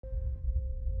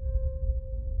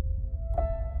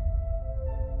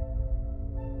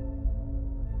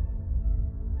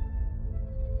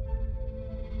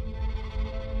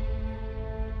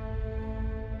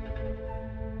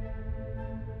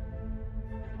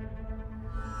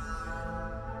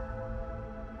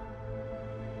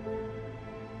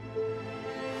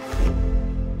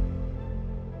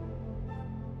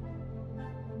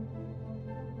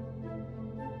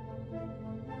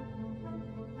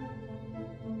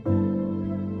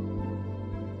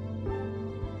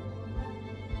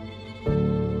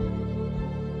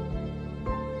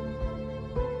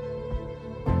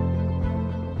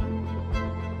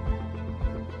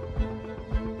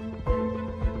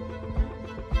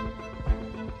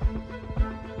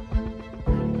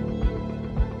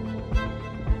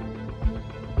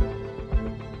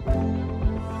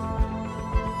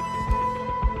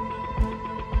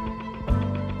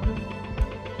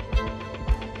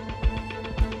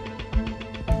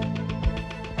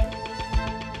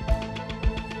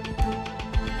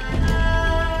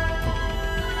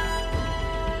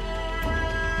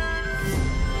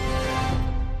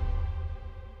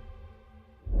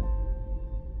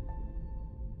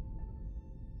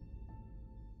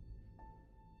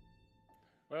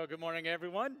Well, good morning,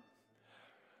 everyone.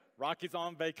 Rocky's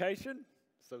on vacation,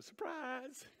 so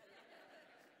surprise.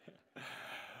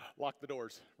 Lock the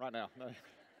doors right now. No.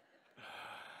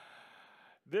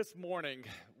 This morning,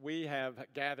 we have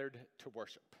gathered to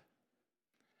worship.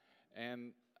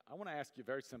 And I want to ask you a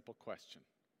very simple question.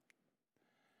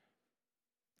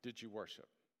 Did you worship?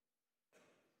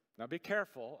 Now be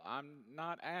careful. I'm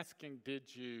not asking,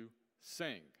 did you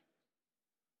sing?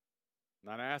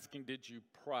 I'm not asking, did you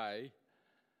pray?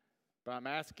 But I'm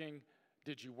asking,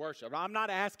 did you worship? I'm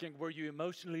not asking, were you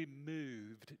emotionally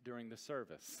moved during the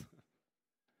service?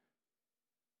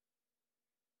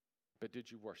 But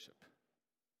did you worship?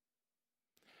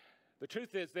 The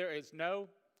truth is, there is no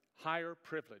higher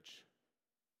privilege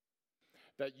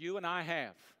that you and I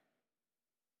have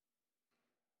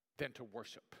than to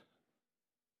worship.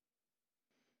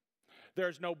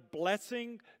 There's no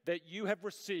blessing that you have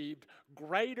received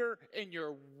greater in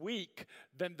your week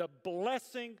than the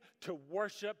blessing to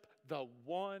worship the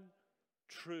one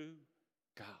true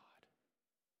God.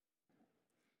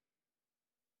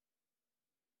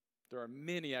 There are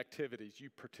many activities you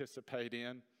participate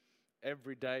in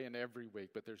every day and every week,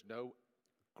 but there's no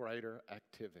greater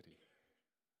activity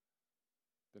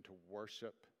than to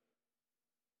worship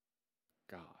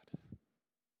God.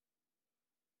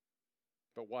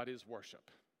 But what is worship?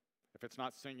 If it's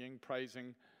not singing,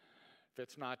 praising, if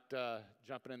it's not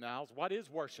jumping in the aisles, what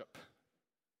is worship?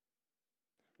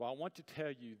 Well, I want to tell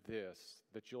you this,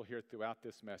 that you'll hear throughout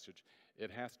this message.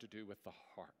 It has to do with the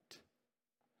heart.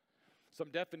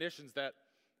 Some definitions that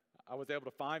I was able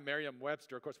to find,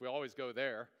 Merriam-Webster, of course we always go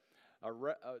there. A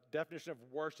definition of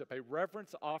worship, a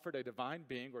reverence offered a divine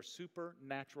being or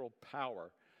supernatural power,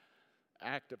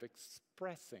 act of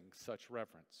expressing such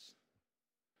reverence.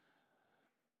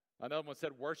 Another one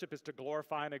said, worship is to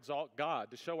glorify and exalt God,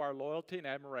 to show our loyalty and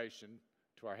admiration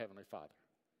to our Heavenly Father.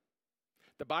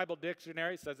 The Bible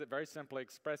Dictionary says it very simply,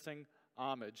 expressing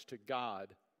homage to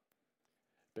God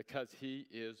because He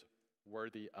is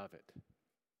worthy of it.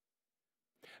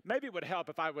 Maybe it would help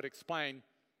if I would explain,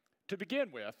 to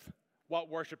begin with, what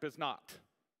worship is not.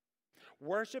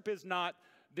 Worship is not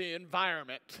the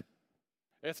environment.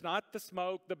 It's not the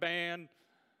smoke, the band,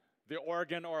 the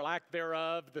organ or lack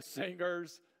thereof, the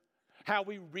singers, how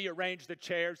we rearrange the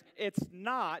chairs. It's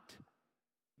not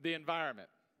the environment.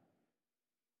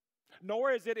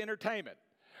 Nor is it entertainment.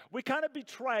 We kind of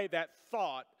betray that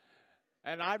thought,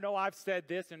 and I know I've said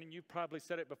this, and you've probably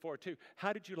said it before too.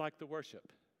 How did you like the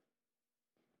worship?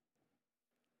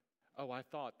 Oh, I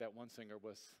thought that one singer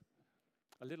was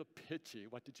a little pitchy.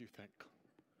 What did you think?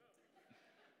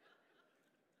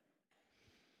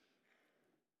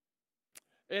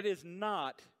 It is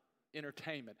not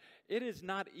entertainment. It is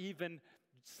not even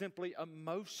simply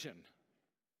emotion.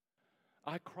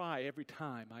 I cry every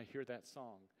time I hear that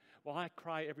song. Well, I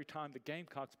cry every time the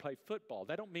Gamecocks play football.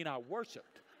 That don't mean I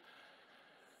worshiped.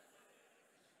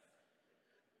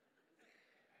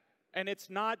 And it's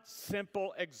not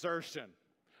simple exertion.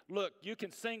 Look, you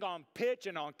can sing on pitch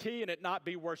and on key and it not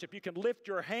be worship. You can lift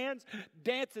your hands,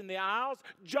 dance in the aisles,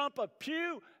 jump a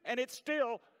pew, and it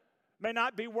still may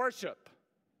not be worship.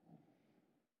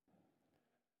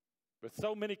 With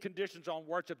so many conditions on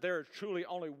worship, there is truly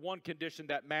only one condition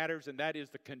that matters, and that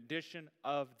is the condition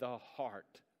of the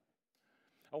heart.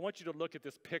 I want you to look at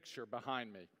this picture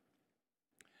behind me.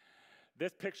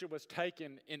 This picture was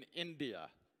taken in India.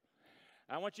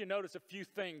 I want you to notice a few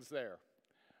things there.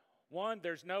 One,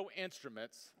 there's no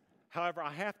instruments. However,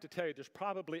 I have to tell you, there's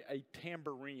probably a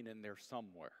tambourine in there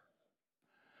somewhere.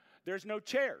 There's no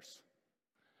chairs.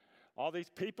 All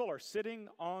these people are sitting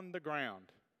on the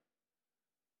ground.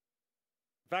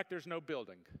 In fact, there's no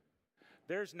building.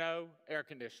 There's no air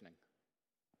conditioning.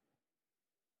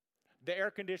 The air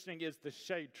conditioning is the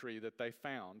shade tree that they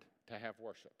found to have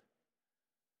worship.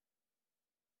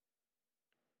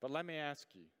 But let me ask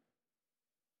you,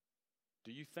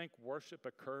 do you think worship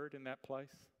occurred in that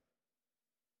place?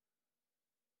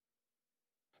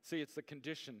 See, it's the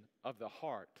condition of the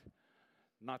heart,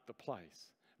 not the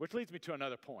place. Which leads me to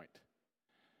another point.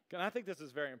 And I think this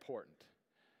is very important.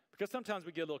 Because sometimes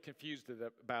we get a little confused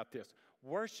about this.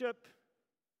 Worship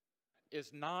is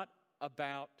not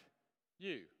about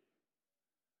you.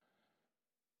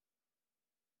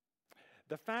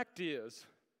 The fact is,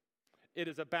 it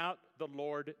is about the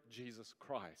Lord Jesus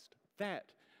Christ.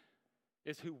 That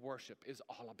is who worship is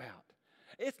all about.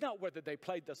 It's not whether they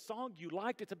played the song you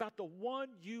liked. It's about the one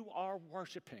you are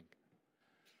worshiping.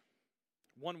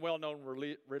 One well-known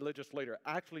religious leader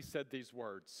actually said these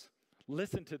words.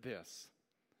 Listen to this.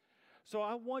 So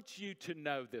I want you to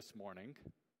know this morning,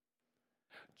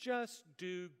 just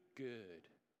do good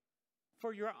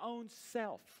for your own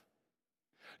self.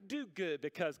 Do good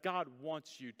because God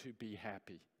wants you to be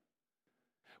happy.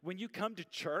 When you come to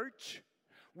church,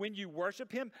 when you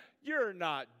worship Him, you're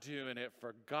not doing it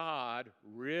for God,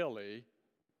 really.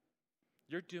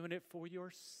 You're doing it for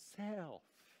yourself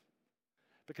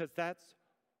because that's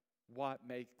what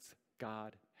makes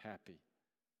God happy.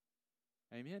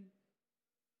 Amen?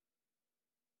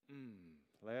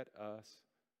 Let us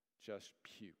just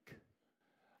puke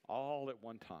all at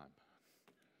one time.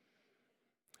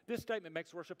 This statement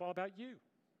makes worship all about you.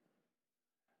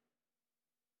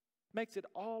 Makes it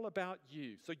all about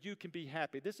you so you can be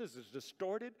happy. This is a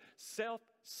distorted,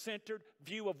 self-centered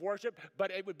view of worship,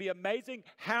 but it would be amazing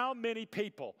how many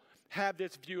people have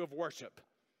this view of worship.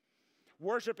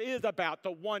 Worship is about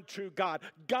the one true God,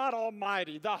 God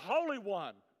Almighty, the Holy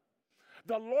One,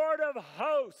 the Lord of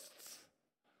hosts.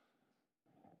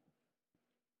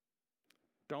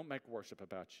 Don't make worship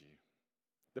about you.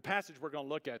 The passage we're going to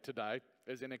look at today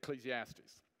is in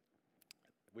Ecclesiastes.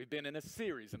 We've been in a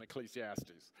series in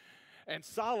Ecclesiastes. And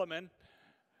Solomon,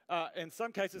 in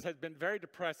some cases, has been very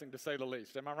depressing, to say the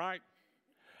least. Am I right?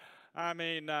 I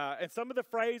mean, and some of the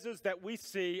phrases that we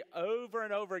see over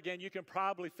and over again, you can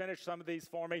probably finish some of these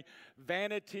for me.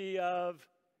 Vanity of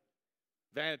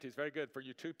vanity is very good for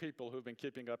you two people who've been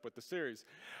keeping up with the series.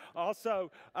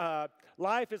 Also,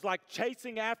 life is like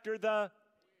chasing after the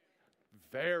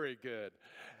very good.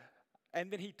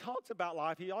 And then he talks about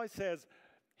life. He always says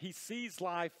he sees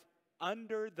life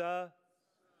under the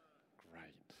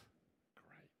great.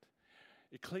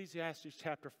 Ecclesiastes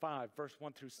chapter 5, verse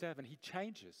 1 through 7, he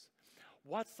changes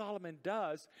what Solomon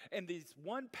does in this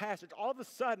one passage. All of a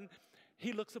sudden,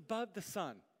 he looks above the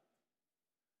sun.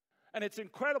 And it's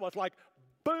incredible. It's like,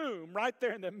 boom, right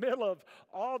there in the middle of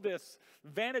all this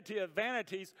vanity of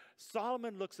vanities,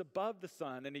 Solomon looks above the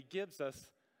sun and he gives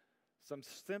us some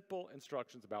simple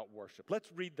instructions about worship.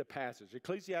 Let's read the passage.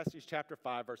 Ecclesiastes chapter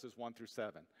 5, verses 1 through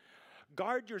 7.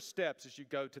 Guard your steps as you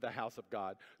go to the house of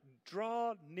God.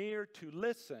 Draw near to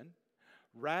listen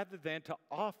rather than to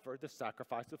offer the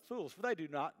sacrifice of fools, for they do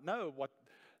not know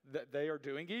that they are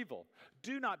doing evil.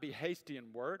 Do not be hasty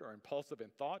in word or impulsive in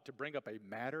thought to bring up a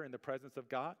matter in the presence of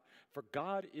God, for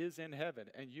God is in heaven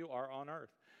and you are on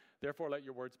earth. Therefore let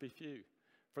your words be few.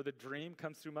 For the dream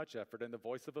comes through much effort, and the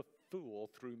voice of a fool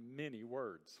through many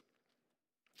words.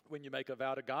 When you make a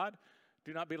vow to God,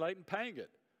 do not be late in paying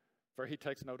it, for He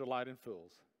takes no delight in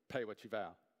fools. Pay what you vow.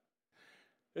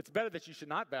 It's better that you should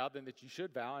not vow than that you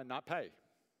should vow and not pay.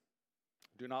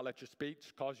 Do not let your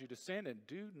speech cause you to sin, and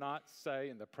do not say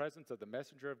in the presence of the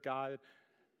messenger of God,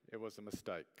 it was a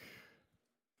mistake.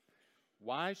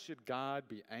 Why should God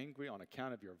be angry on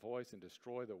account of your voice and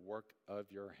destroy the work of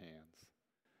your hands?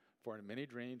 For in many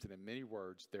dreams and in many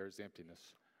words there is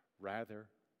emptiness. Rather,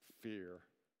 fear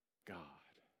God.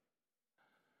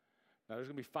 Now, there's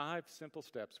going to be 5 simple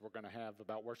steps we're going to have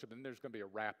about worship, and there's going to be a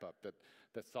wrap-up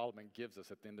that Solomon gives us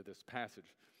at the end of this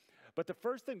passage. But the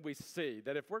first thing we see,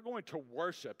 that if we're going to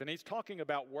worship, and he's talking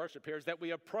about worship here, is that we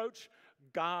approach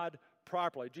God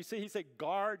properly. Do you see he said,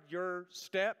 guard your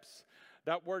steps?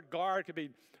 That word guard could be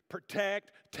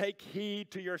protect, take heed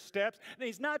to your steps. And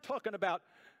he's not talking about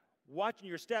watching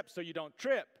your steps so you don't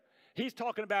trip. He's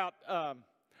talking about,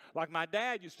 like my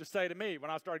dad used to say to me when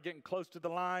I started getting close to the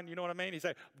line, you know what I mean? He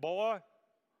said, boy,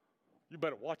 you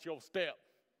better watch your step.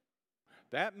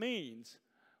 That means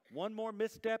one more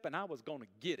misstep and I was going to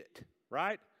get it,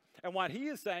 right? And what he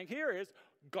is saying here is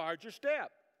guard your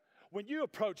step. When you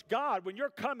approach God, when you're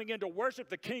coming in to worship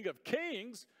the King of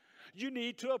Kings, you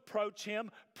need to approach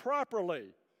Him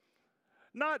properly.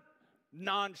 Not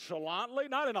nonchalantly,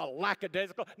 not in a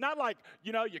lackadaisical, not like,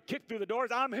 you kick through the doors,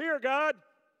 I'm here, God.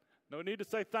 No need to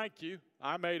say thank you.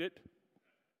 I made it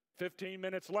 15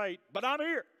 minutes late, but I'm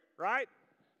here, right?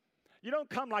 You don't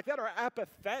come like that or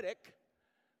apathetic.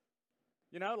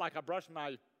 Like I brush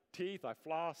my teeth, I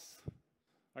floss,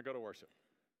 I go to worship.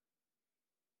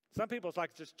 Some people, it's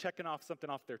like just checking off something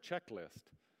off their checklist.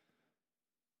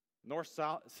 Nor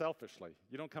selfishly.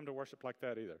 You don't come to worship like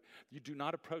that either. You do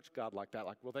not approach God like that.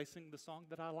 Like, will they sing the song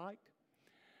that I like?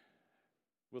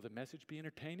 Will the message be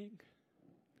entertaining?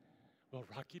 Will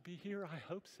Rocky be here? I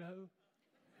hope so.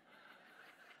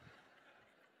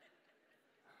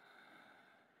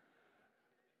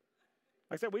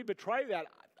 Like I said, we betray that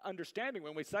understanding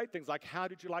when we say things like, how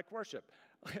did you like worship?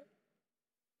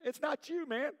 It's not you,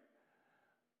 man.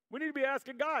 We need to be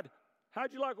asking God,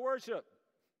 how'd you like worship?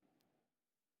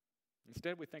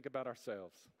 Instead, we think about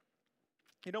ourselves.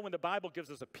 When the Bible gives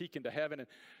us a peek into heaven, and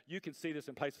you can see this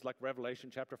in places like Revelation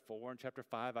chapter 4 and chapter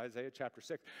 5, Isaiah chapter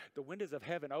 6, the windows of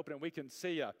heaven open, and we can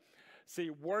see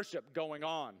worship going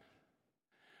on.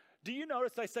 Do you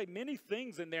notice they say many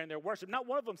things in there in their worship? Not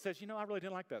one of them says, I really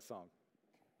didn't like that song.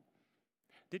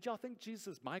 Did y'all think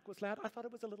Jesus' mic was loud? I thought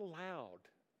it was a little loud.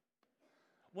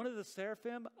 One of the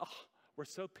seraphim were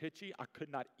so pitchy, I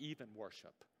could not even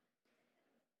worship.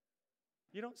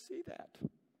 You don't see that.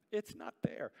 It's not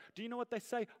there. Do you know what they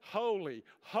say? Holy,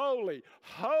 holy,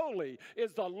 holy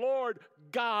is the Lord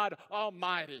God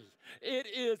Almighty. It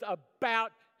is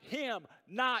about Him,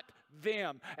 not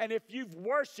them. And if you've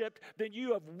worshiped, then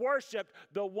you have worshiped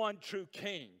the one true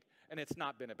King. And it's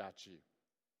not been about you.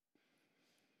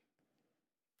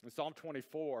 In Psalm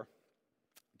 24,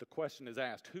 the question is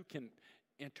asked, who can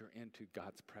enter into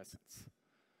God's presence?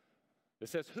 It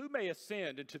says, who may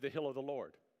ascend into the hill of the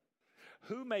Lord?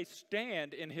 Who may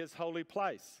stand in His holy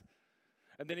place?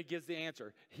 And then He gives the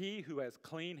answer, he who has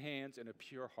clean hands and a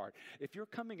pure heart. If you're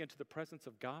coming into the presence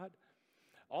of God,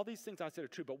 all these things I said are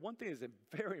true, but one thing is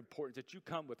very important, is that you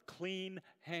come with clean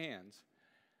hands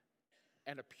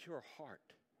and a pure heart.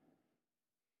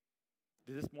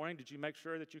 This morning, did you make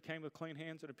sure that you came with clean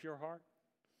hands and a pure heart?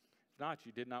 If not,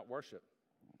 you did not worship.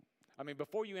 I mean,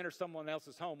 before you enter someone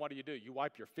else's home, what do? You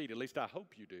wipe your feet. At least I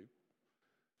hope you do.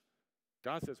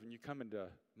 God says when you come into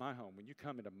my home, when you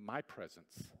come into my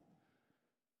presence,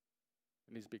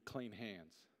 it needs to be clean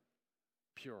hands,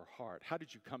 pure heart. How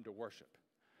did you come to worship?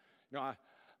 I'll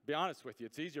be honest with you,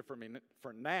 it's easier for me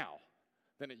for now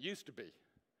than it used to be.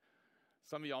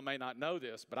 Some of y'all may not know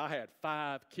this, but I had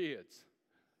 5 kids.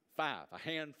 5, a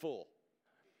handful.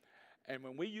 And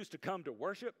when we used to come to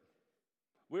worship,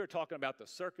 we were talking about the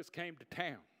circus came to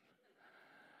town.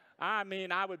 I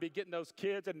mean, I would be getting those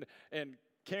kids, and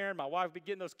Karen, my wife, would be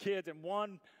getting those kids, and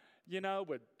one,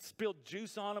 would spill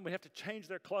juice on them. We'd have to change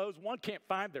their clothes. One can't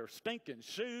find their stinking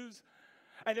shoes.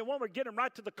 And then one would get them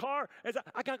right to the car and say,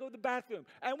 I got to go to the bathroom.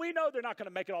 And we know they're not going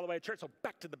to make it all the way to church, so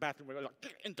back to the bathroom. We're like,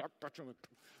 get in the bathroom.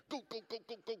 Go.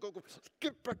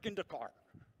 Get back in the car.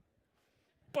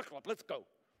 Buckle up, let's go.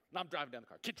 And I'm driving down the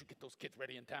car. Can't you get those kids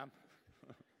ready in time?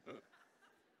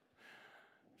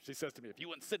 She says to me, if you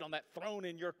wouldn't sit on that throne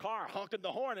in your car honking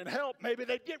the horn and help, maybe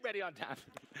they'd get ready on time.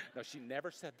 No, she never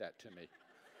said that to me.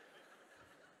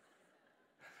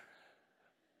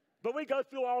 But we go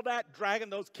through all that, dragging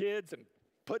those kids and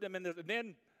putting them in this, and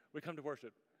then we come to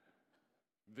worship.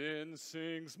 Then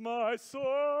sings my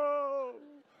soul.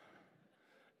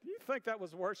 Do you think that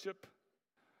was worship?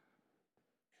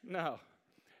 No.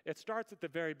 It starts at the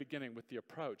very beginning with the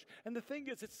approach. And the thing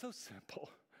is, it's so simple.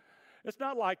 It's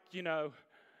not like, you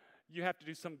have to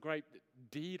do some great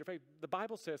deed. The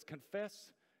Bible says,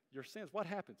 confess your sins. What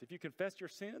happens? If you confess your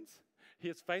sins, He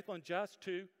is faithful and just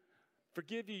to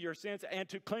forgive you your sins and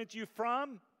to cleanse you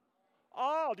from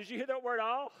all. Did you hear that word,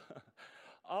 all?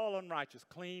 All unrighteous,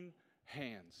 clean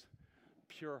hands,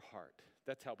 pure heart.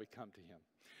 That's how we come to Him.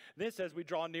 Then it says we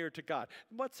draw near to God.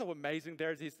 What's so amazing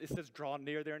there is it says draw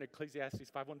near there in Ecclesiastes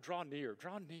 5:1. Draw near,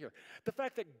 draw near. The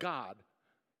fact that God,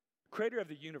 creator of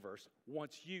the universe,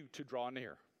 wants you to draw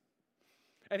near.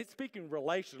 And it's speaking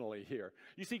relationally here.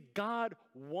 You see, God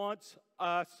wants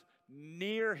us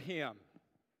near Him.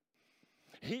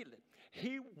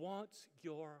 He wants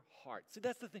your heart. See,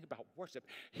 that's the thing about worship.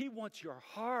 He wants your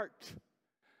heart.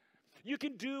 You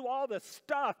can do all the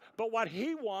stuff, but what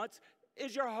He wants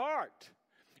is your heart.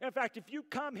 In fact, if you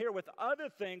come here with other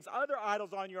things, other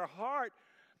idols on your heart,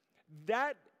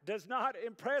 that does not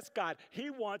impress God. He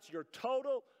wants your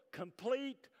total,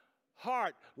 complete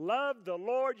heart. Love the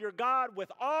Lord your God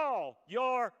with all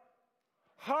your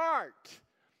heart.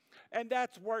 And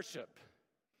that's worship.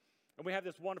 And we have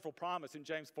this wonderful promise in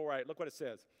James 4:8. Look what it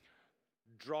says.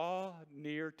 Draw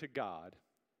near to God,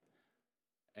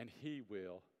 and He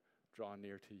will draw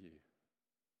near to you.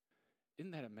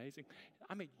 Isn't that amazing?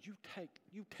 I mean, you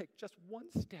take just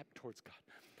one step towards God.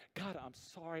 God, I'm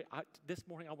sorry. This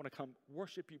morning I want to come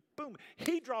worship you. Boom.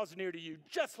 He draws near to you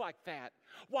just like that.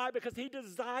 Why? Because He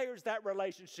desires that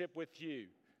relationship with you.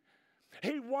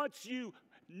 He wants you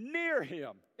near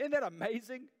Him. Isn't that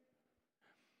amazing?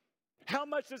 How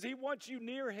much does He want you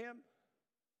near Him?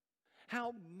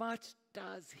 How much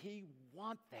does He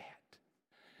want that?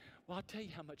 Well, I'll tell you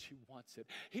how much He wants it.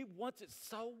 He wants it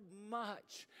so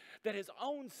much that His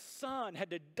own Son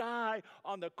had to die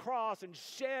on the cross and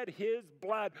shed His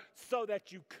blood so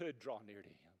that you could draw near to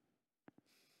Him.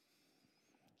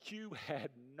 You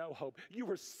had no hope. You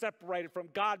were separated from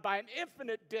God by an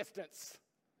infinite distance.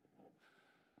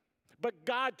 But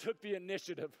God took the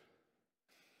initiative.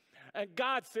 And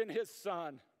God sent His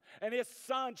Son. And His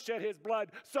Son shed His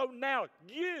blood. So now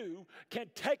you can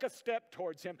take a step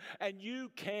towards Him and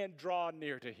you can draw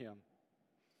near to Him.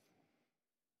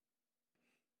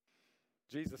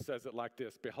 Jesus says it like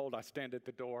this. Behold, I stand at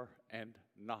the door and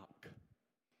knock.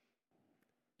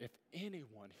 if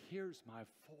anyone hears my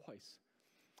voice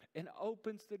and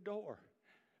opens the door.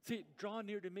 See, draw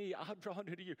near to me, I'll draw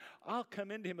near to you. I'll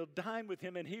come into him, I'll dine with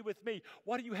him, and he with me.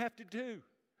 What do you have to do?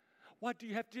 What do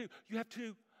you have to do? You have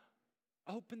to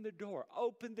open the door.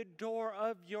 Open the door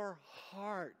of your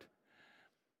heart.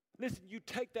 Listen, you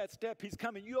take that step, he's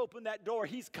coming. You open that door,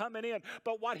 he's coming in.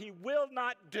 But what he will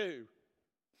not do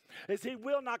is he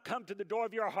will not come to the door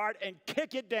of your heart and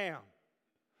kick it down.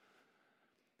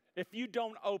 If you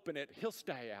don't open it, he'll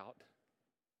stay out.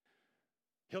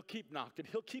 He'll keep knocking.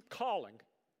 He'll keep calling.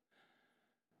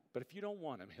 But if you don't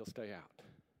want him, he'll stay out.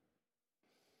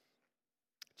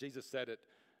 Jesus said it,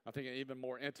 I think, in an even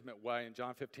more intimate way in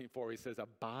John 15:4. He says,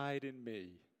 abide in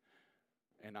me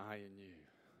and I in you.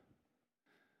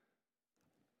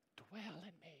 Dwell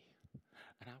in me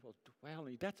and I will dwell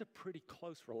in you. That's a pretty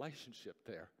close relationship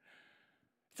there.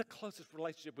 It's the closest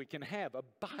relationship we can have,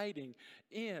 abiding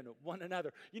in one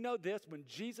another. You know this, when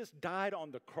Jesus died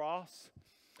on the cross,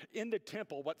 in the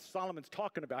temple, what Solomon's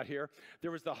talking about here,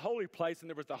 there was the holy place and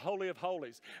there was the Holy of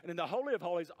Holies. And in the Holy of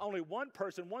Holies, only one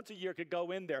person once a year could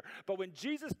go in there. But when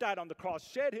Jesus died on the cross,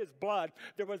 shed his blood,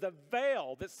 there was a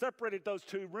veil that separated those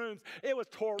two rooms. It was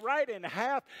torn right in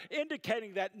half,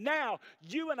 indicating that now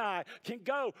you and I can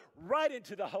go right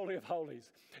into the Holy of Holies,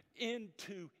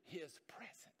 into his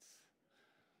presence,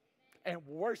 and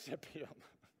worship him.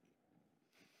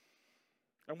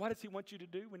 And what does he want you to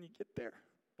do when you get there?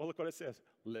 Well, look what it says.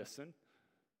 Listen.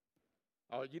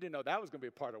 Oh, you didn't know that was going to be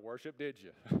a part of worship, did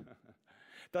you?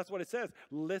 That's what it says.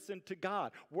 Listen to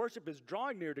God. Worship is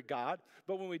drawing near to God,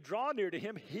 but when we draw near to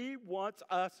him, he wants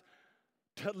us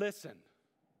to listen.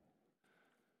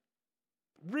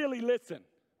 Really listen.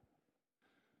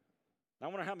 I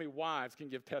wonder how many wives can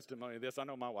give testimony of this. I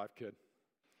know my wife could.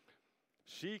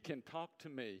 She can talk to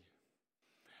me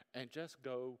and just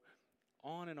go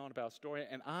on and on about a story,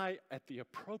 and I, at the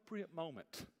appropriate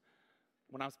moment,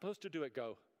 when I'm supposed to do it,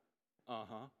 go,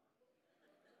 uh-huh.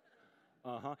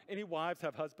 Any wives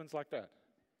have husbands like that?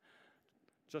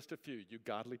 Just a few, you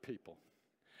godly people.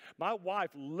 My wife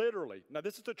literally, now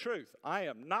this is the truth, I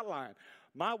am not lying.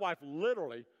 My wife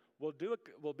literally will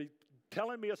be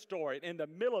telling me a story, and in the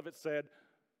middle of it said,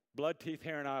 blood, teeth,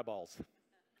 hair, and eyeballs.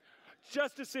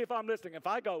 Just to see if I'm listening. If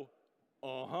I go,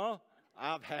 uh-huh,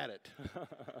 I've had it.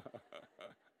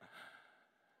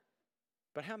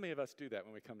 But how many of us do that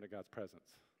when we come to God's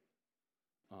presence?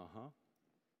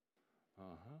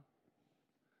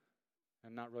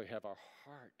 And not really have our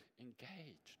heart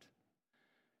engaged.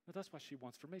 But that's what she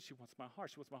wants for me. She wants my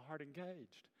heart. She wants my heart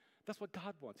engaged. That's what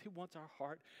God wants. He wants our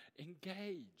heart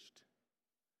engaged.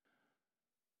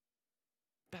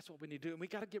 That's what we need to do. And we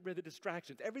got to get rid of the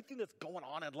distractions. Everything that's going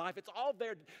on in life, it's all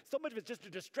there. So much of it's just to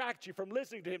distract you from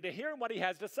listening to him, to hearing what he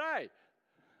has to say.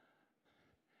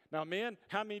 Now, men,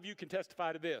 how many of you can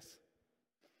testify to this?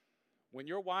 When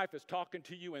your wife is talking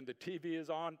to you and the TV is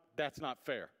on, that's not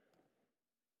fair.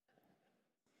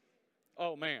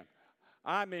 Oh, man.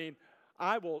 I mean,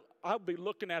 I'll be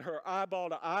looking at her eyeball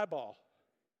to eyeball,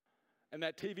 and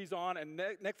that TV's on, and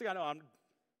next thing I know,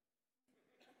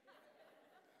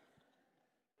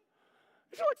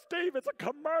 she's like, Steve, it's a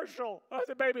commercial. I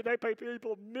said, baby, they pay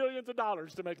people millions of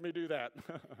dollars to make me do that.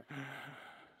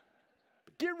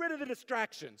 Get rid of the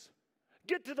distractions.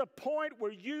 Get to the point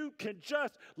where you can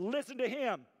just listen to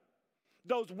him.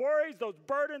 Those worries, those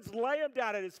burdens, lay them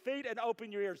down at his feet and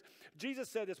open your ears. Jesus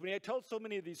said this when he had told so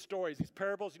many of these stories, these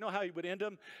parables. You know how he would end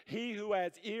them? He who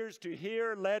has ears to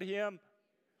hear, let him.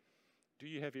 Do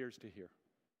you have ears to hear?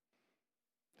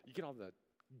 You get all the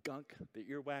gunk, the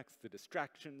earwax, the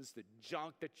distractions, the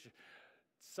junk that's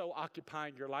so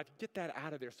occupying your life. Get that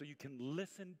out of there so you can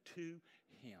listen to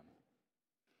him.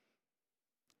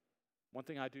 One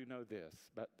thing I do know this,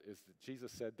 but is that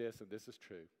Jesus said this, and this is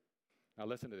true. Now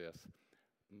listen to this.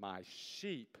 My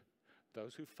sheep,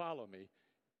 those who follow me,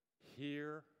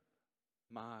 hear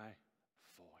my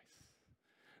voice.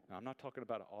 Now I'm not talking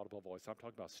about an audible voice. I'm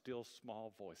talking about a still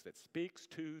small voice that speaks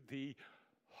to the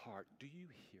heart. Do you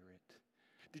hear it?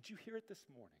 Did you hear it this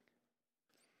morning?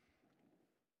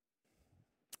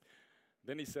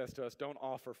 Then he says to us, don't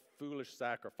offer foolish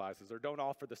sacrifices, or don't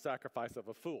offer the sacrifice of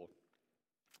a fool.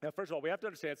 Now, first of all, we have to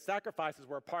understand sacrifices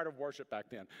were a part of worship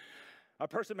back then. A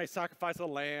person may sacrifice a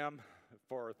lamb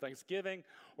for Thanksgiving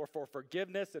or for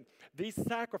forgiveness, and these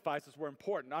sacrifices were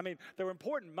important. I mean, they were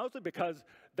important mostly because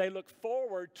they looked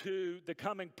forward to the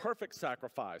coming perfect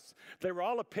sacrifice. They were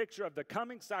all a picture of the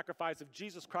coming sacrifice of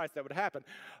Jesus Christ that would happen.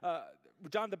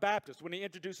 John the Baptist, when he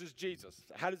introduces Jesus,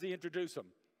 how does he introduce him?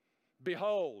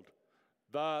 Behold,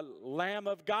 the Lamb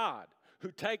of God,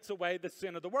 who takes away the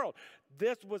sin of the world.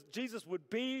 Jesus would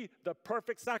be the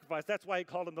perfect sacrifice. That's why he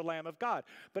called him the Lamb of God.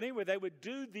 But anyway, they would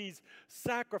do these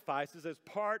sacrifices as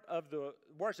part of the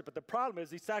worship. But the problem is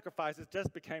these sacrifices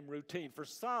just became routine. For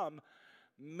some,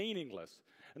 meaningless.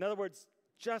 In other words,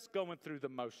 just going through the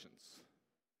motions.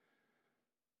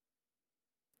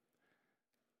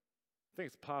 I think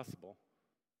it's possible.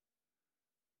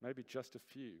 Maybe just a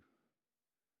few.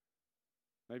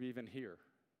 Maybe even here.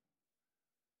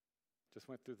 Just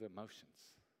went through the motions.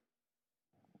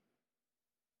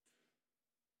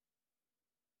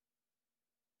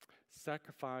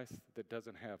 Sacrifice that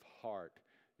doesn't have heart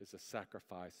is a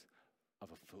sacrifice of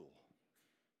a fool.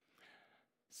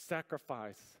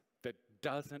 Sacrifice that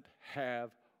doesn't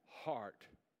have heart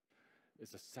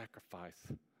is a sacrifice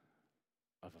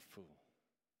of a fool.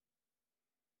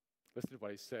 Listen to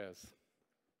what he says.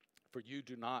 For you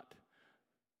do not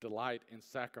delight in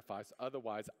sacrifice,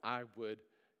 otherwise I would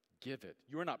give it.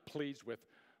 You are not pleased with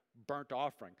burnt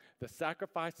offering. The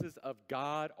sacrifices of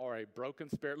God are a broken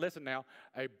spirit. Listen now,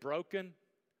 a broken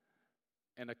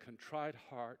and a contrite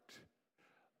heart,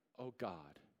 O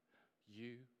God,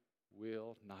 you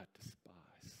will not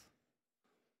despise.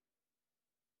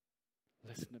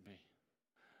 Listen to me.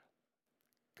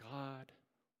 God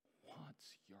wants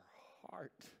your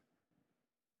heart.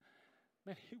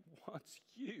 Man, he wants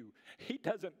you. He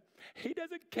doesn't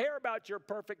care about your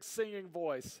perfect singing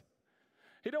voice.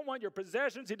 He don't want your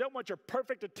possessions. He don't want your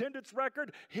perfect attendance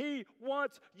record. He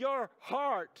wants your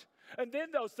heart. And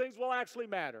then those things will actually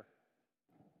matter.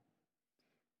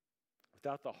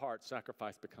 Without the heart,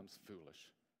 sacrifice becomes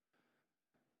foolish.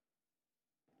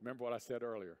 Remember what I said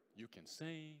earlier. You can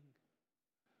sing.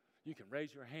 You can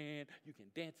raise your hand. You can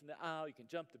dance in the aisle. You can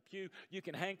jump the pew. You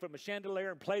can hang from a chandelier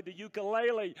and play the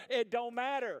ukulele. It don't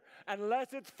matter.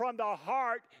 Unless it's from the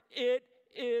heart, it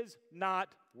is not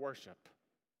worship.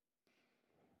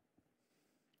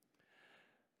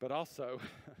 But also,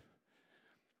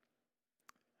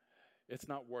 it's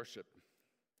not worship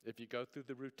if you go through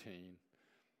the routine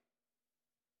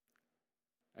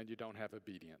and you don't have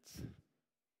obedience.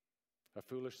 A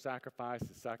foolish sacrifice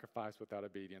is sacrifice without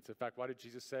obedience. In fact, what did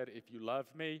Jesus say? If you love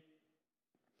me,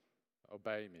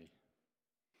 obey me.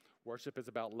 Worship is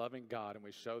about loving God, and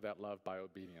we show that love by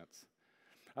obedience.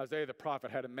 Isaiah the prophet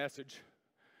had a message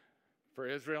for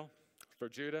Israel, for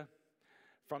Judah,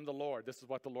 from the Lord. This is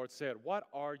what the Lord said. What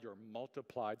are your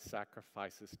multiplied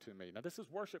sacrifices to me? Now, this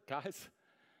is worship, guys.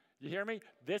 You hear me?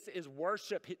 This is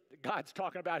worship God's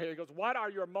talking about here. He goes, what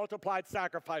are your multiplied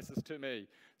sacrifices to me,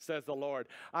 says the Lord.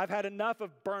 I've had enough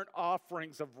of burnt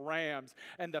offerings of rams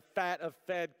and the fat of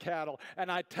fed cattle,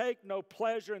 and I take no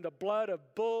pleasure in the blood of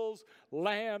bulls,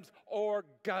 lambs, or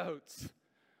goats.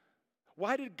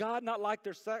 Why did God not like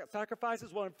their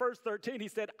sacrifices? Well, in verse 13, he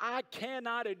said, I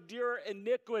cannot endure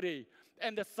iniquity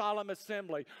and the solemn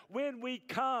assembly. When we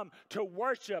come to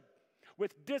worship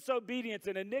with disobedience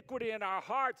and iniquity in our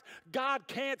hearts, God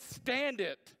can't stand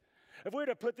it. If we were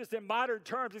to put this in modern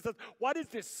terms, he says, what is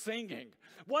this singing?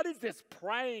 What is this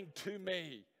praying to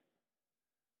me?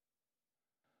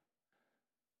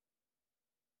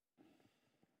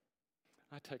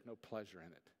 I take no pleasure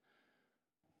in it.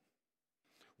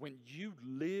 When you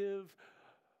live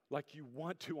like you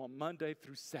want to on Monday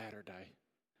through Saturday,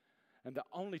 and the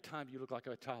only time you look like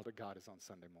a child of God is on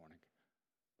Sunday morning.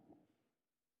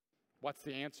 What's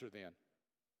the answer then?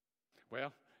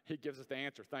 Well, he gives us the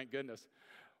answer, thank goodness.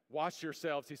 Wash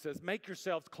yourselves, he says, make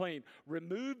yourselves clean.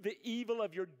 Remove the evil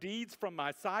of your deeds from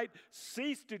my sight.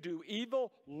 Cease to do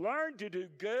evil. Learn to do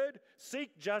good.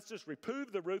 Seek justice.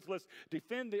 Reprove the ruthless.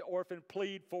 Defend the orphan.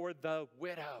 Plead for the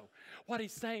widow. What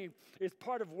he's saying is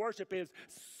part of worship is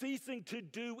ceasing to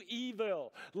do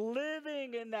evil.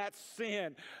 Living in that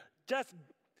sin. Just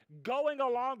going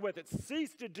along with it.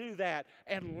 Cease to do that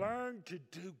and learn to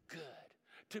do good.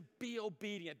 To be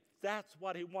obedient. That's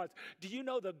what he wants. Do you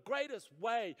know the greatest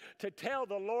way to tell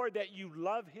the Lord that you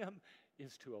love him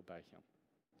is to obey him?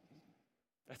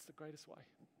 That's the greatest way.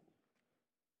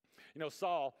 You know,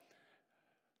 Saul,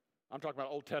 I'm talking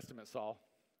about Old Testament Saul.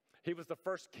 He was the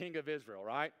first king of Israel,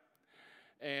 right?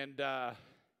 And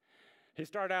he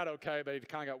started out okay, but he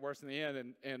kind of got worse in the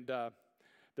end. And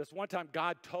this one time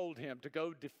God told him to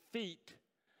go defeat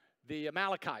the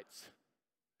Amalekites.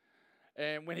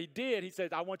 And when he did, he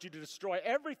said, I want you to destroy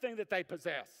everything that they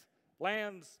possess.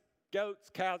 Lambs,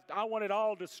 goats, cows, I want it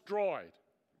all destroyed.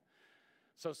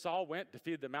 So Saul went,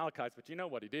 defeated the Amalekites, but you know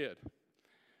what he did?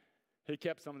 He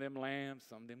kept some of them lambs,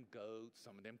 some of them goats,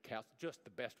 some of them cows, just the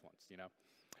best ones, you know.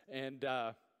 And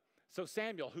so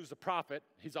Samuel, who's the prophet,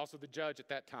 he's also the judge at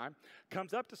that time,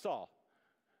 comes up to Saul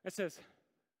and says,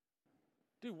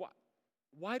 dude,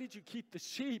 why did you keep the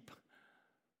sheep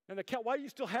And the cat, why do you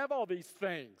still have all these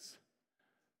things?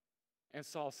 And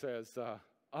Saul says,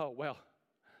 oh, well,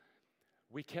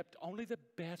 we kept only the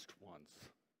best ones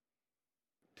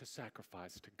to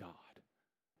sacrifice to God.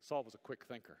 Saul was a quick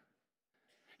thinker.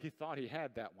 He thought he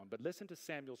had that one. But listen to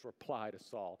Samuel's reply to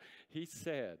Saul. He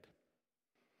said,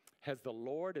 has the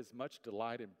Lord as much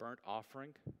delight in burnt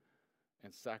offering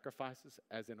and sacrifices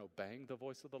as in obeying the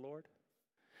voice of the Lord?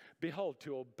 Behold,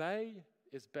 to obey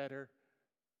is better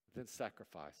than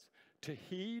sacrifice, to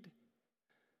heed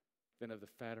than of the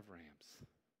fat of rams.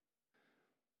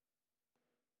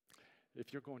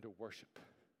 If you're going to worship,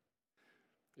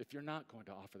 if you're not going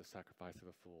to offer the sacrifice of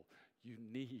a fool, you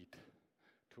need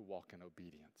to walk in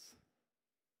obedience.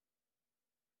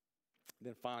 And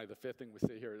then finally, the fifth thing we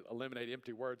see here, eliminate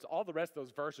empty words. All the rest of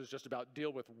those verses just about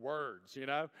deal with words, you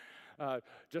know.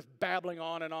 Just babbling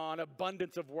on and on,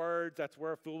 abundance of words. That's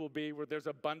where a fool will be, where there's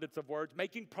abundance of words.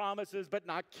 Making promises but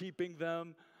not keeping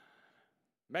them.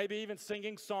 Maybe even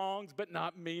singing songs but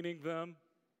not meaning them.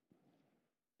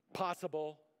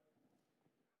 Possible.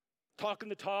 Talking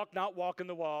the talk, not walking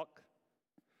the walk.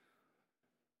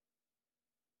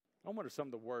 I wonder some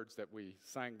of the words that we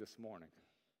sang this morning.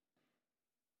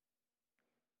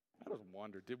 I just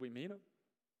wonder, did we mean them?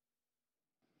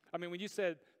 I mean, when you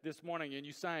said this morning and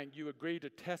you sang, you agreed to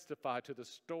testify to the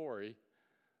story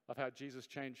of how Jesus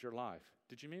changed your life.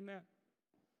 Did you mean that?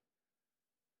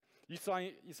 You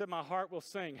said, my heart will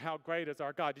sing, how great is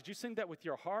our God. Did you sing that with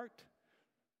your heart?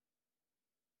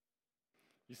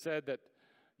 You said that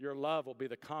your love will be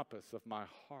the compass of my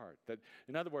heart. That,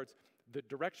 in other words, the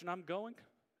direction I'm going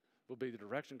will be the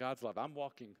direction God's love. I'm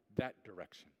walking that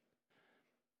direction.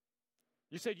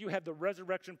 You said you have the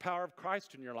resurrection power of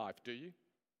Christ in your life, do you?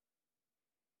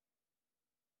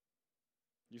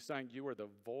 You sang, you are the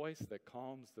voice that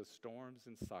calms the storms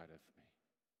inside of me.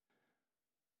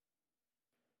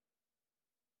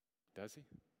 Does he?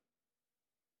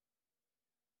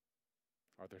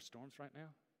 Are there storms right now?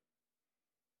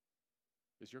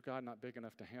 Is your God not big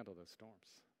enough to handle those storms?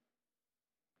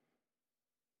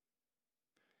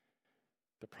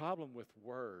 The problem with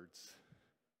words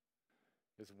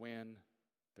is when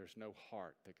there's no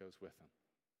heart that goes with them.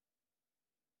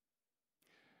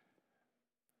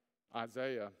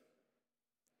 Isaiah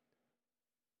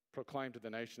proclaimed to the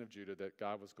nation of Judah that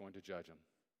God was going to judge them.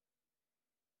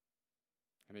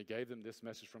 And he gave them this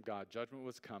message from God. Judgment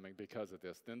was coming because of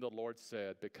this. Then the Lord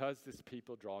said, because this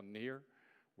people draw near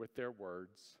with their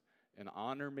words and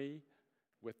honor me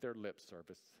with their lip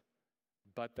service,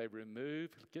 but they remove,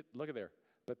 look at there,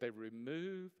 but they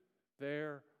remove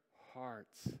their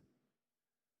hearts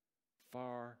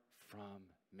far from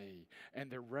me. And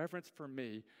their reverence for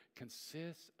me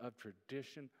consists of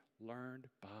tradition learned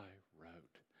by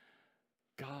rote.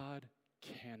 God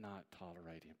cannot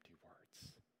tolerate empty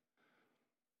words.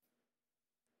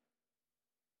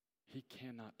 He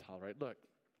cannot tolerate. Look,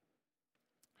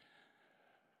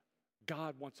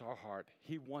 God wants our heart.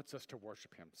 He wants us to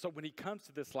worship him. So when he comes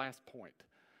to this last point,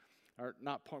 or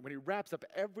not point, when he wraps up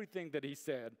everything that he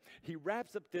said, he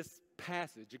wraps up this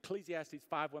passage, Ecclesiastes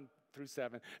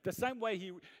 5:1-7, the same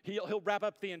way he'll wrap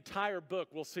up the entire book,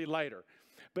 we'll see later.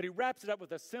 But he wraps it up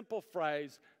with a simple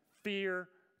phrase, fear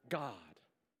God.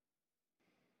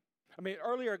 I mean,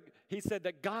 earlier he said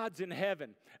that God's in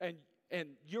heaven and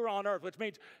you're on earth, which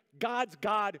means God's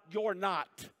God, you're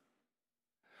not.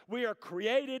 We are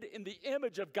created in the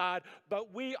image of God,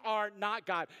 but we are not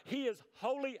God. He is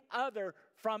wholly other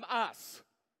from us.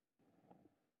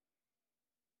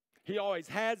 He always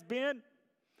has been.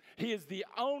 He is the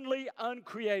only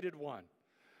uncreated one.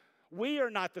 We are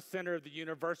not the center of the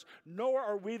universe, nor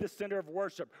are we the center of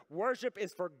worship. Worship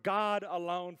is for God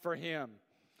alone, for him.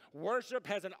 Worship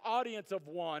has an audience of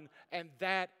one, and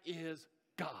that is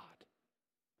God.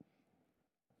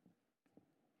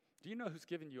 Do you know who's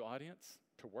giving you audience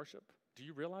to worship? Do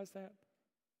you realize that?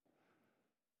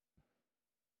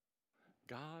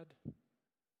 God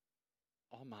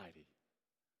Almighty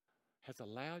has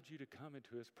allowed you to come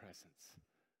into his presence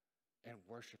and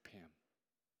worship him,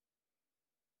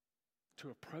 to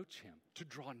approach him, to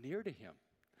draw near to him,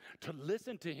 to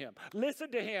listen to him. Listen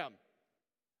to him.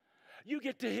 You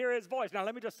get to hear his voice. Now,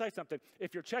 let me just say something.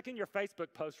 If you're checking your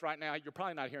Facebook post right now, you're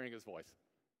probably not hearing his voice.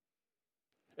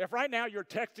 If right now you're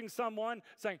texting someone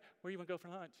saying, where are you going to go for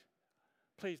lunch?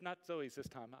 Please, not Zoe's this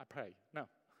time, I pray. No.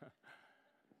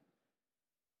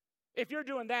 If you're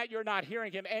doing that, you're not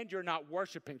hearing him, and you're not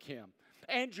worshiping him,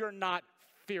 and you're not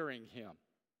fearing him.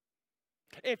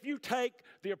 If you take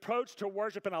the approach to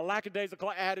worship in a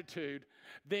lackadaisical attitude,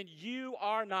 then you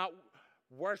are not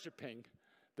worshiping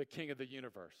the King of the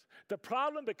universe. The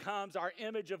problem becomes our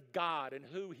image of God and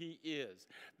who he is.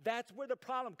 That's where the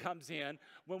problem comes in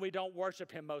when we don't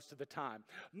worship him most of the time.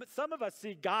 Some of us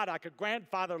see God like a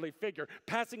grandfatherly figure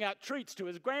passing out treats to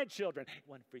his grandchildren.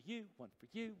 One for you, one for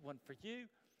you, one for you.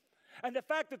 And the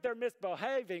fact that they're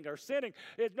misbehaving or sinning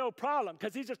is no problem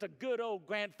because he's just a good old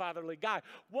grandfatherly guy,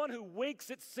 one who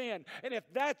winks at sin. And if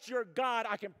that's your God,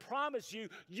 I can promise you,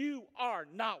 you are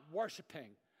not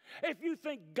worshiping. If you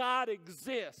think God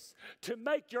exists to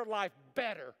make your life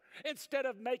better instead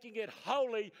of making it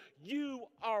holy, you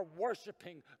are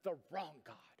worshiping the wrong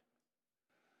God.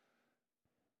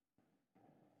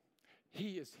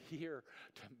 He is here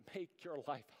to make your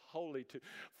life holy, to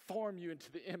form you into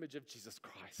the image of Jesus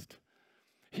Christ.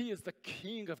 He is the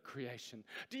King of creation.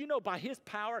 Do you know by his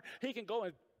power, he can go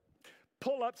and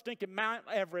pull up stinking Mount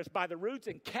Everest by the roots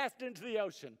and cast it into the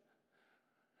ocean?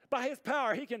 By his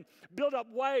power, he can build up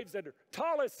waves that are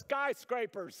tall as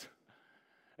skyscrapers.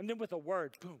 And then with a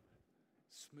word, boom,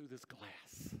 smooth as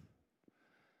glass.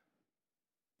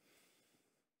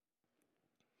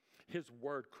 His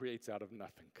word creates out of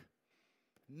nothing.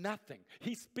 Nothing.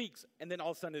 He speaks, and then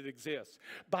all of a sudden it exists.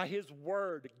 By his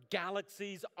word,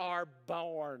 galaxies are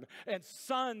born, and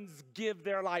suns give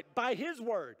their light. By his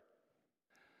word.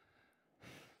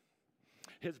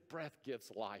 His breath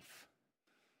gives life.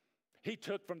 He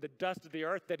took from the dust of the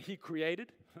earth that he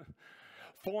created,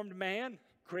 formed man,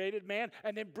 created man,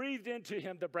 and then breathed into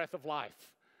him the breath of life.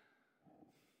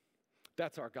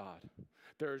 That's our God.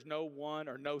 There is no one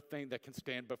or no thing that can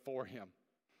stand before him.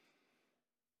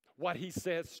 What he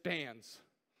says stands.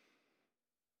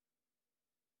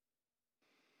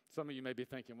 Some of you may be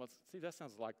thinking, well, see, that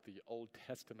sounds like the Old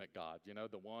Testament God, you know,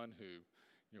 the one who,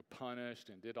 punished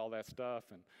and did all that stuff,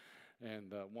 and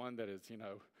the one that is,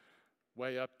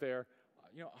 way up there.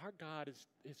 Our God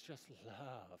is just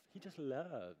love. He just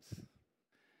loves.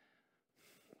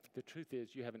 The truth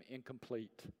is, you have an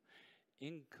incomplete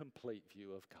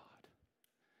view of God.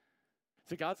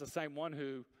 See, God's the same one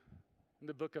who, in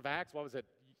the book of Acts, what was it?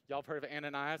 Y'all have heard of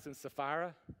Ananias and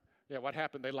Sapphira? Yeah, what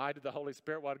happened? They lied to the Holy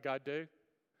Spirit. What did God do?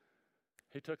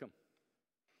 He took them.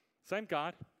 Same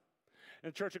God. In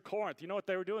the church of Corinth, you know what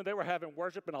they were doing? They were having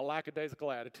worship in a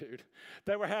lackadaisical attitude.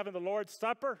 They were having the Lord's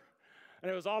Supper, and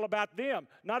it was all about them,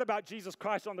 not about Jesus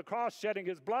Christ on the cross shedding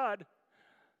his blood.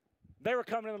 They were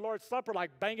coming to the Lord's Supper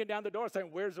like banging down the door saying,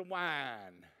 "Where's the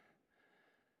wine?"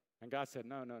 And God said,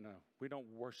 no. We don't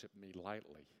worship me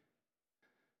lightly.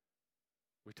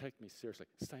 We take me seriously.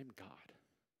 Same God.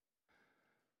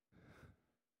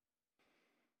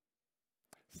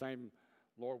 Same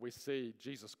Lord we see,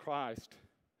 Jesus Christ.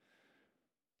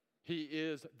 He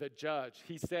is the judge.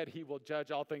 He said he will judge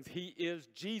all things. He is,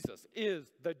 Jesus is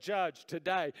the judge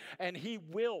today. And he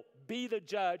will be the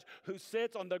judge who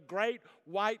sits on the great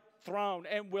white throne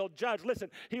and will judge.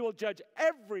 Listen, he will judge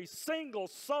every single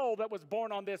soul that was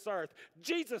born on this earth.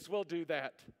 Jesus will do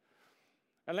that.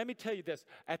 And let me tell you this,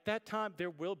 at that time,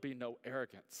 there will be no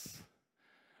arrogance.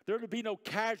 There will be no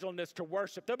casualness to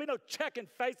worship. There will be no checking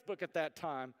Facebook at that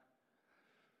time.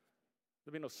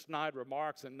 There will be no snide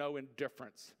remarks and no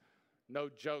indifference, no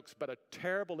jokes, but a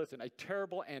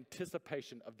terrible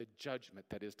anticipation of the judgment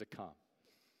that is to come.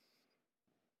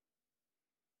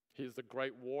 He is the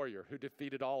great warrior who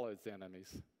defeated all his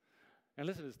enemies. And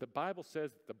listen to this, the Bible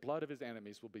says the blood of his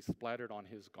enemies will be splattered on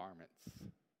his garments.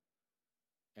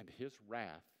 And his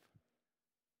wrath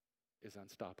is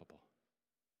unstoppable.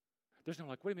 There's no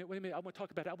like, wait a minute, I want to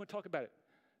talk about it.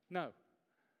 No.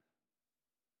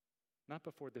 Not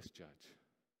before this judge.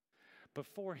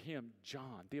 Before him,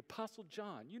 John, the Apostle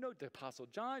John. You know the Apostle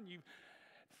John, you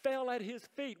fell at his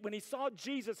feet when he saw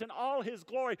Jesus in all his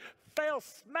glory, fell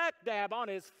smack dab on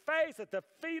his face at the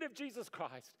feet of Jesus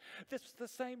Christ. This was the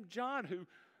same John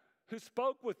who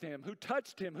spoke with him, who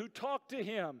touched him, who talked to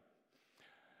him.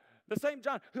 The same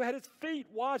John who had his feet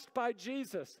washed by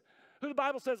Jesus, who the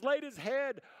Bible says laid his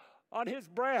head on his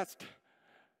breast.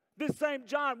 This same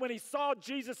John, when he saw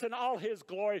Jesus in all his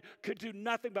glory, could do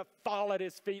nothing but fall at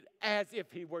his feet as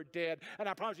if he were dead. And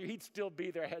I promise you, he'd still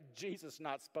be there had Jesus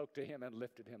not spoke to him and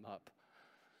lifted him up.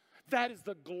 That is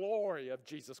the glory of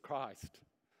Jesus Christ.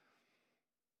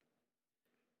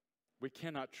 We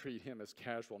cannot treat him as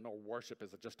casual, nor worship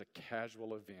as just a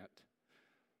casual event.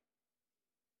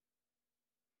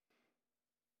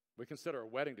 We consider a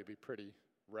wedding to be pretty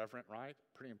reverent, right?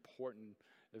 Pretty important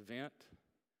event.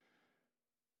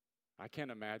 I can't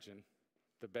imagine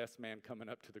the best man coming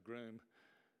up to the groom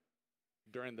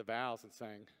during the vows and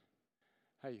saying,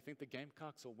 "Hey, you think the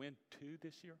Gamecocks will win 2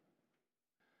 this year?"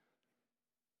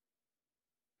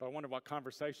 But I wonder what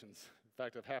conversations, in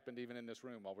fact, have happened even in this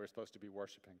room while we're supposed to be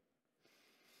worshiping.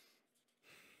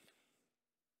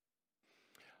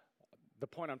 The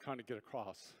point I'm trying to get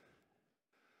across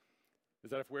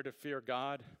is that if we're to fear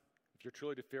God, if you're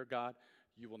truly to fear God,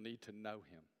 you will need to know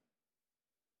him.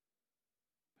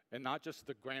 And not just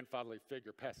the grandfatherly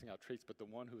figure passing out treats, but the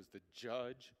one who is the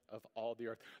judge of all the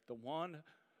earth. The one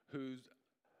who's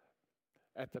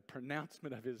at the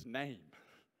pronouncement of his name.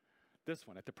 This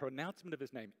one, at the pronouncement of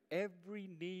his name, every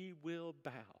knee will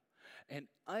bow and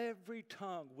every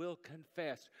tongue will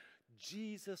confess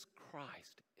Jesus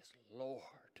Christ is Lord,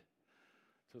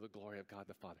 to the glory of God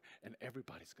the Father. And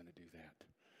everybody's going to do that.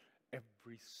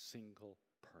 Every single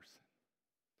person.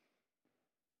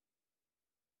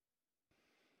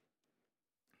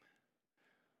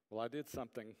 Well, I did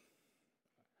something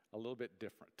a little bit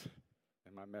different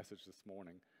in my message this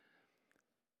morning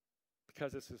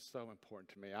because this is so important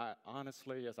to me. I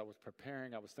honestly, as I was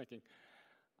preparing, I was thinking,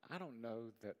 I don't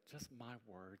know that just my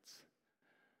words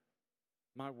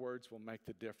will make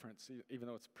the difference, even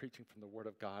though it's preaching from the Word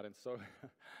of God. And so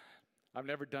I've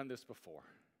never done this before.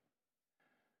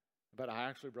 But I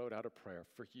actually wrote out a prayer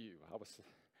for you. I was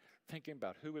thinking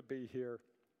about who would be here.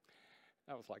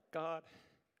 I was like, God,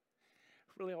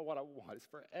 really all what I want is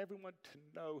for everyone to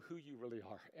know who you really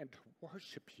are and to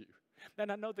worship you.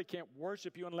 And I know they can't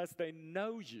worship you unless they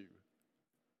know you.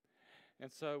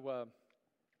 And so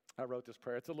I wrote this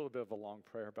prayer. It's a little bit of a long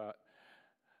prayer, but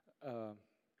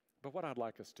what I'd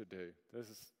like us to do, this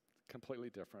is completely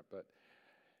different, but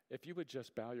if you would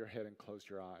just bow your head and close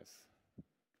your eyes.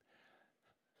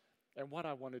 And what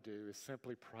I want to do is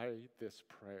simply pray this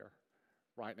prayer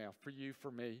right now for you,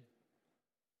 for me,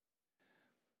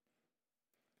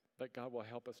 that God will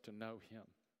help us to know him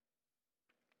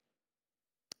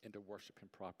and to worship him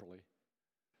properly.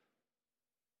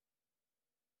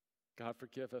 God,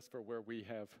 forgive us for where we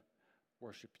have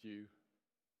worshiped you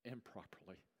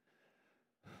improperly.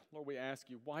 Lord, we ask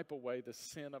you, wipe away the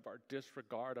sin of our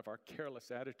disregard, of our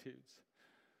careless attitudes,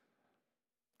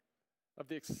 of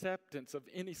the acceptance of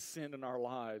any sin in our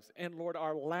lives, and Lord,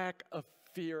 our lack of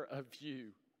fear of you.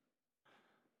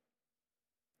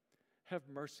 Have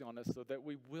mercy on us so that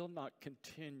we will not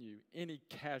continue any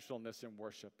casualness in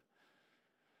worship.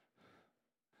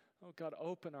 Oh God,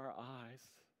 open our eyes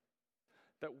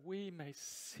that we may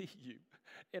see you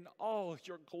in all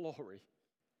your glory.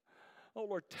 Oh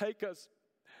Lord, take us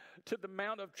to the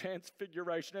Mount of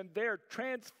Transfiguration and there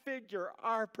transfigure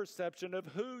our perception of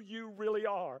who you really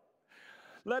are.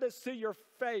 Let us see your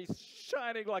face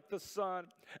shining like the sun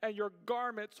and your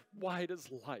garments white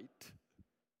as light.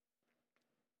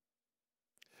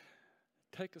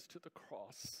 Take us to the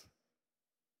cross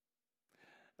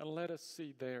and let us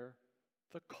see there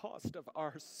the cost of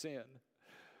our sin,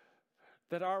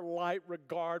 that our light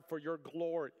regard for your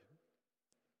glory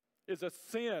is a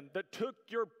sin that took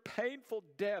your painful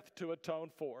death to atone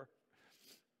for.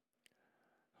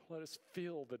 Let us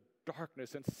feel the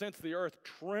darkness and sense the earth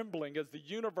trembling as the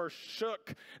universe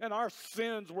shook and our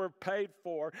sins were paid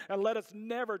for. And let us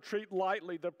never treat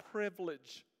lightly the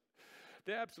privilege,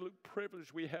 the absolute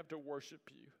privilege we have to worship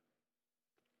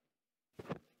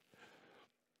you.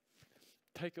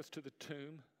 Take us to the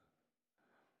tomb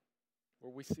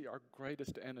where we see our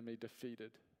greatest enemy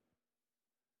defeated.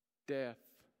 Death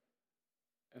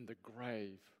and the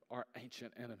grave, our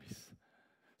ancient enemies.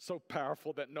 So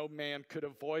powerful that no man could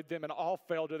avoid them and all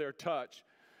fell to their touch.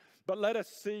 But let us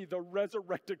see the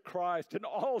resurrected Christ in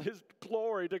all his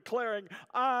glory declaring,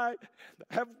 I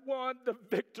have won the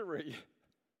victory.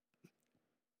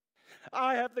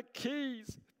 I have the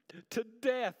keys to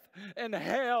death and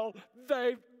hell.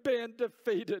 They've been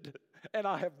defeated and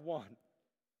I have won.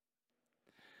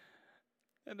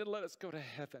 And then let us go to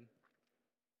heaven.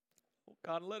 Oh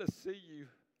God, let us see you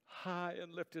high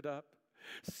and lifted up,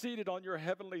 seated on your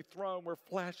heavenly throne where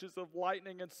flashes of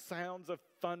lightning and sounds of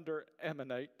thunder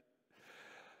emanate.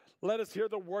 Let us hear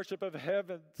the worship of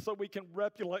heaven so we can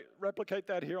replicate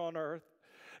that here on earth.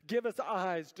 Give us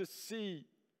eyes to see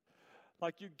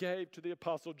like you gave to the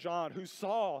Apostle John, who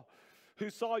saw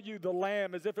you, the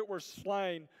Lamb, as if it were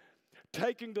slain,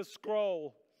 taking the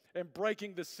scroll and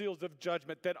breaking the seals of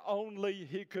judgment that only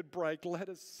he could break. Let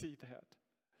us see that.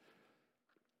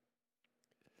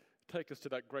 Take us to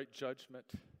that great judgment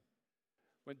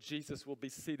when Jesus will be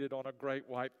seated on a great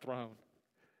white throne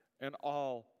and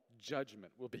all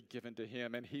judgment will be given to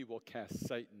him and he will cast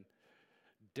Satan,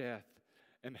 death,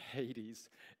 and Hades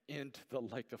into the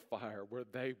lake of fire where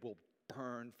they will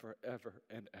burn forever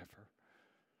and ever.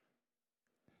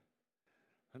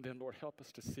 And then, Lord, help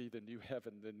us to see the new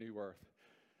heaven, the new earth,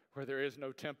 where there is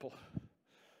no temple,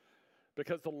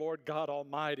 because the Lord God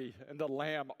Almighty and the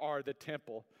Lamb are the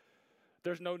temple.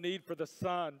 There's no need for the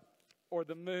sun or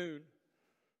the moon,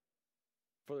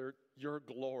 for your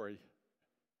glory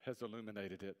has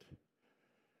illuminated it.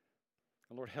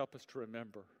 And Lord, help us to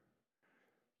remember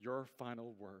your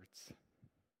final words.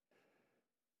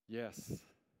 Yes,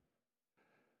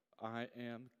 I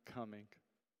am coming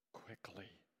quickly.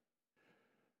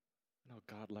 No,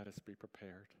 God, let us be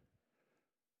prepared.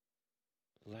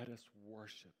 Let us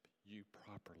worship you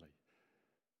properly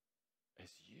as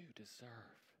you deserve.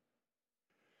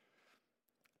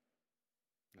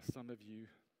 Now, some of you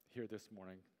here this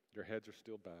morning, your heads are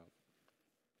still bowed,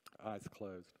 eyes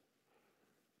closed.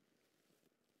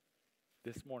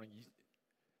 This morning,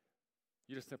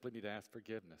 you just simply need to ask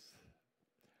forgiveness.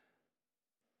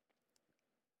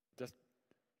 Just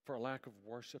for a lack of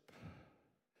worship.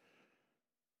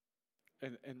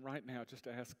 And right now, just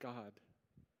ask God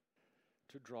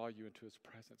to draw you into his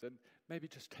presence. And maybe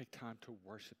just take time to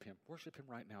worship him. Worship him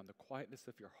right now in the quietness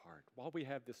of your heart. While we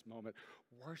have this moment,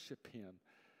 worship him.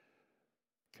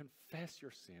 Confess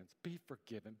your sins. Be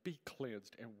forgiven. Be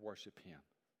cleansed and worship him.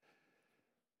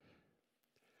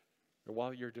 And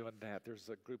while you're doing that, there's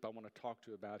a group I want to talk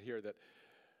to about here that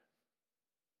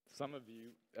some of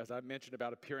you, as I mentioned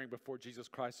about appearing before Jesus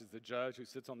Christ as the judge who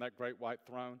sits on that great white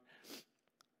throne,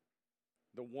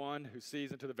 the one who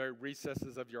sees into the very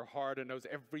recesses of your heart and knows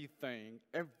everything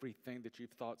that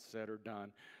you've thought, said, or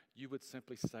done, you would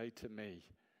simply say to me,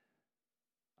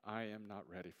 I am not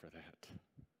ready for that.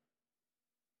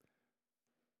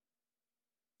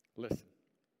 Listen,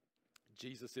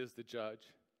 Jesus is the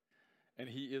judge, and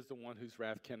he is the one whose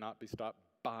wrath cannot be stopped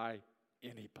by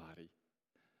anybody.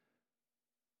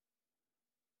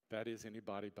 That is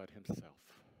anybody but himself.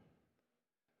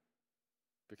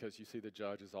 Because you see, the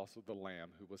judge is also the Lamb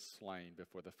who was slain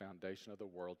before the foundation of the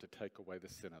world to take away the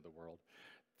sin of the world.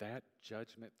 That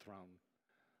judgment throne,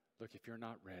 look, if you're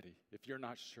not ready, if you're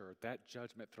not sure, that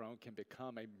judgment throne can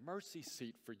become a mercy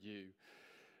seat for you.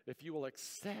 If you will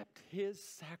accept his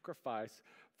sacrifice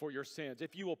for your sins,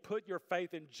 if you will put your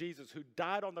faith in Jesus who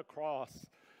died on the cross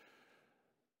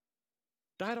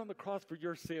for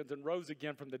your sins and rose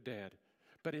again from the dead.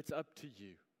 But it's up to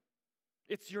you.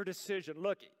 It's your decision.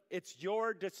 Look, it's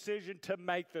your decision to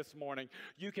make this morning.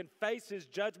 You can face his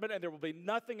judgment, and there will be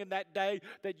nothing in that day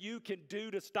that you can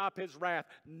do to stop his wrath.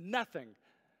 Nothing.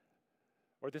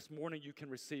 Or this morning you can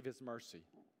receive his mercy.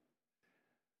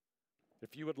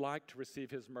 If you would like to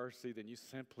receive his mercy, then you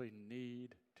simply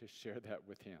need to share that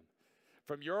with him.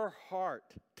 From your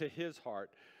heart to his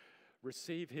heart,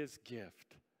 receive his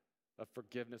gift of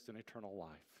forgiveness and eternal life.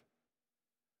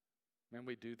 And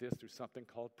we do this through something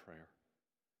called prayer.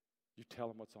 You tell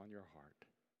him what's on your heart.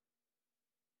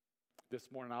 This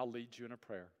morning I'll lead you in a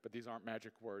prayer, but these aren't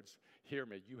magic words. Hear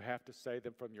me. You have to say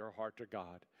them from your heart to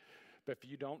God. But if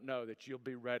you don't know that you'll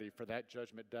be ready for that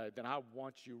judgment day, then I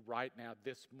want you right now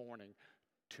this morning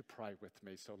to pray with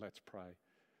me. So let's pray.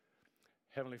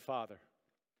 Heavenly Father,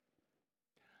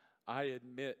 I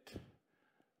admit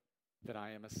that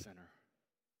I am a sinner.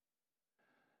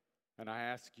 And I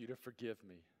ask you to forgive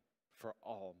me for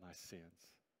all my sins.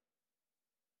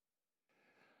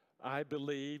 I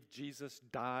believe Jesus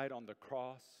died on the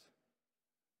cross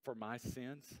for my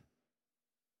sins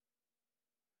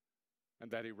and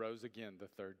that he rose again the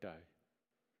third day.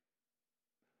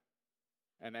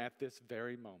 And at this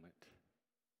very moment,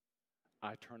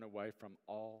 I turn away from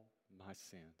all my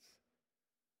sins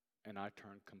and I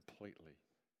turn completely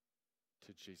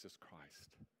to Jesus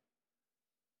Christ.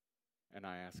 And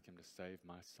I ask him to save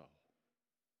my soul.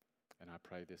 And I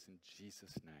pray this in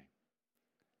Jesus' name.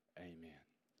 Amen.